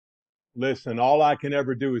Listen, all I can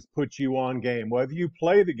ever do is put you on game. Whether you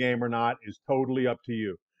play the game or not is totally up to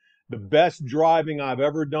you. The best driving I've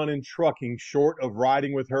ever done in trucking, short of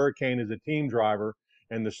riding with Hurricane as a team driver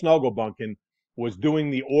and the snuggle bunking, was doing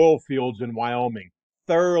the oil fields in Wyoming.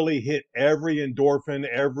 Thoroughly hit every endorphin,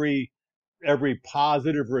 every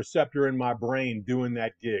positive receptor in my brain doing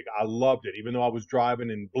that gig. I loved it, even though I was driving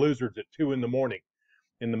in blizzards at 2 in the morning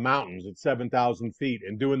in the mountains at 7,000 feet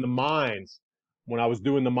and doing the mines when I was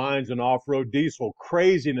doing the mines and off-road diesel.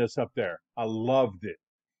 Craziness up there. I loved it.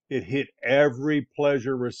 It hit every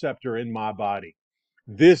pleasure receptor in my body.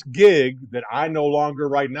 This gig that I no longer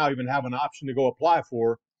right now even have an option to go apply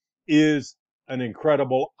for is an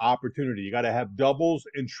incredible opportunity. You got to have doubles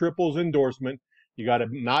and triples endorsement. You got to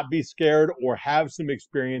not be scared or have some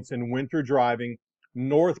experience in winter driving.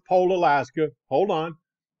 North Pole, Alaska. Hold on.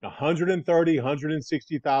 130,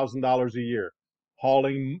 $160,000 a year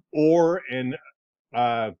hauling ore and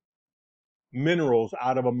uh, minerals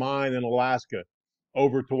out of a mine in Alaska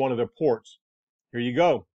over to one of their ports. Here you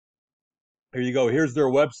go. Here you go. Here's their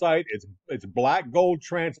website. It's Black Gold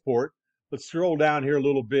Transport. Let's scroll down here a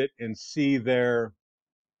little bit and see their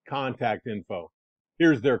contact info.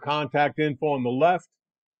 Here's their contact info on the left.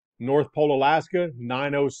 North Pole, Alaska,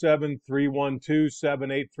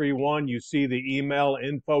 907-312-7831. You see the email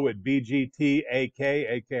info at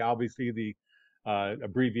BGTAK, AK obviously the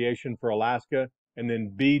abbreviation for Alaska, and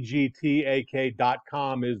then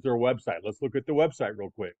bgtak.com is their website. Let's look at the website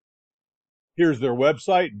real quick. Here's their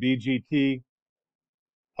website,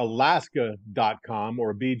 bgtalaska.com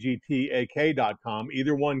or bgtak.com.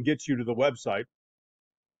 Either one gets you to the website.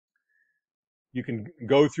 You can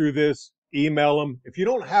go through this, email them. If you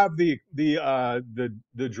don't have the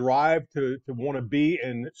drive to want to be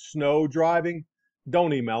in snow driving,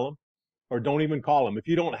 don't email them or don't even call them. If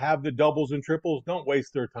you don't have the doubles and triples, don't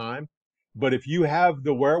waste their time. But if you have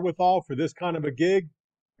the wherewithal for this kind of a gig,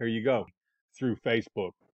 here you go, through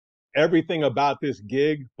Facebook. Everything about this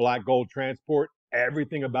gig, Black Gold Transport,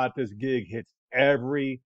 everything about this gig hits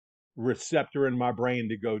every receptor in my brain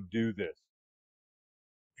to go do this.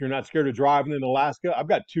 If you're not scared of driving in Alaska, I've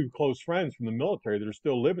got two close friends from the military that are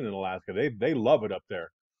still living in Alaska. They love it up there.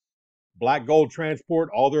 Black Gold Transport,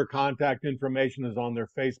 all their contact information is on their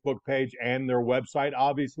Facebook page and their website,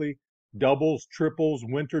 obviously. Doubles, triples,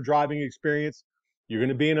 winter driving experience. You're going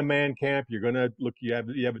to be in a man camp. You're going to look, you have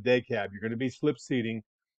a day cab. You're going to be slip seating.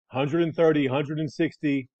 130,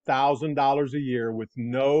 $160,000 a year with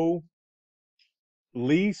no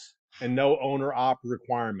lease and no owner op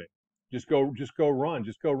requirement. Just go run.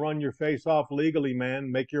 Just go run your face off legally,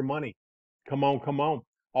 man. Make your money. Come on, come on.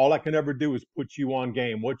 All I can ever do is put you on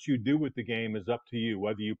game. What you do with the game is up to you,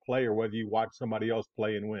 whether you play or whether you watch somebody else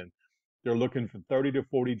play and win. They're looking for 30 to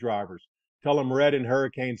 40 drivers. Tell them Red and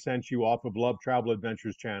Hurricane sent you off of Love Travel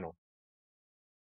Adventures channel.